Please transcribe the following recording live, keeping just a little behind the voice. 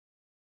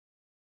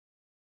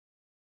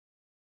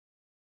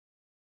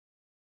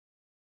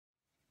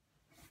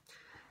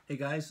Hey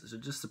guys, so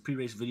just a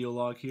pre-race video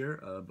log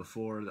here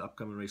before the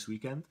upcoming race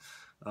weekend.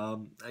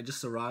 I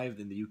just arrived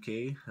in the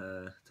UK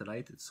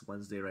tonight. It's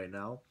Wednesday right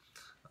now.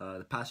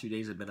 The past few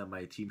days I've been at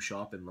my team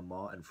shop in Le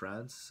Mans in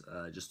France,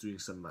 just doing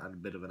a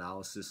bit of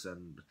analysis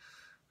and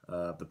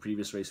the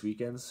previous race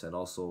weekends and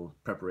also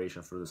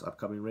preparation for this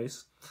upcoming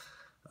race.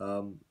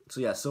 So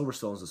yeah,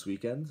 Silverstone's this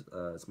weekend.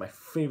 It's my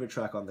favorite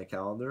track on the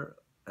calendar.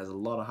 It has a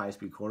lot of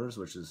high-speed corners,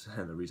 which is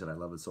the reason I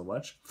love it so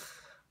much.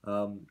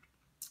 Um,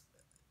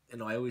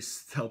 I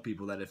always tell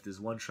people that if there's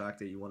one track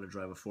that you want to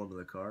drive a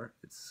Formula car,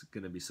 it's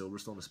going to be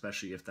Silverstone,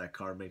 especially if that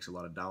car makes a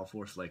lot of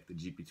downforce like the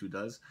GP2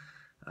 does.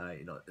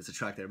 It's a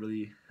track that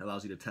really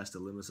allows you to test the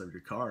limits of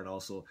your car and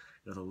also,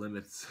 the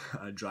limits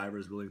a driver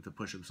is willing to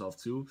push himself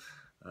to.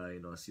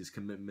 It's his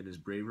commitment, his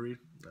bravery.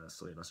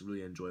 It's a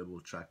really enjoyable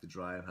track to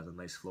drive, has a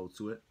nice flow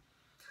to it.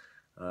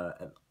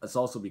 And it's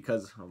also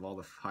because of all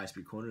the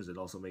high-speed corners, it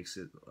also makes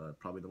it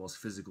probably the most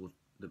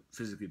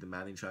physically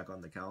demanding track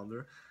on the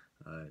calendar.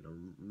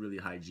 Really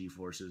high G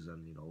forces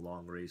and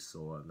long race,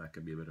 so that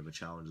could be a bit of a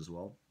challenge as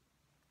well.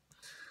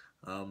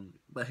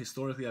 But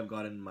historically, I've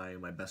gotten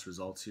my best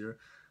results here.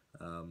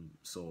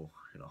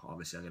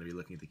 Obviously, I'm going to be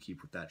looking to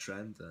keep with that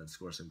trend and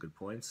score some good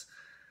points.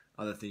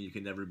 Other thing you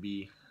can never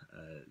be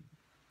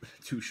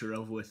too sure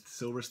of with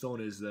Silverstone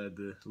is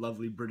the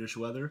lovely British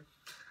weather.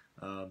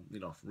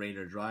 Rain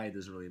or dry, it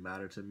doesn't really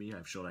matter to me.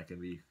 I've shown I can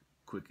be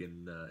quick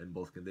in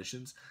both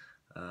conditions.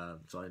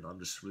 I'm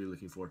just really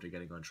looking forward to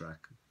getting on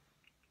track.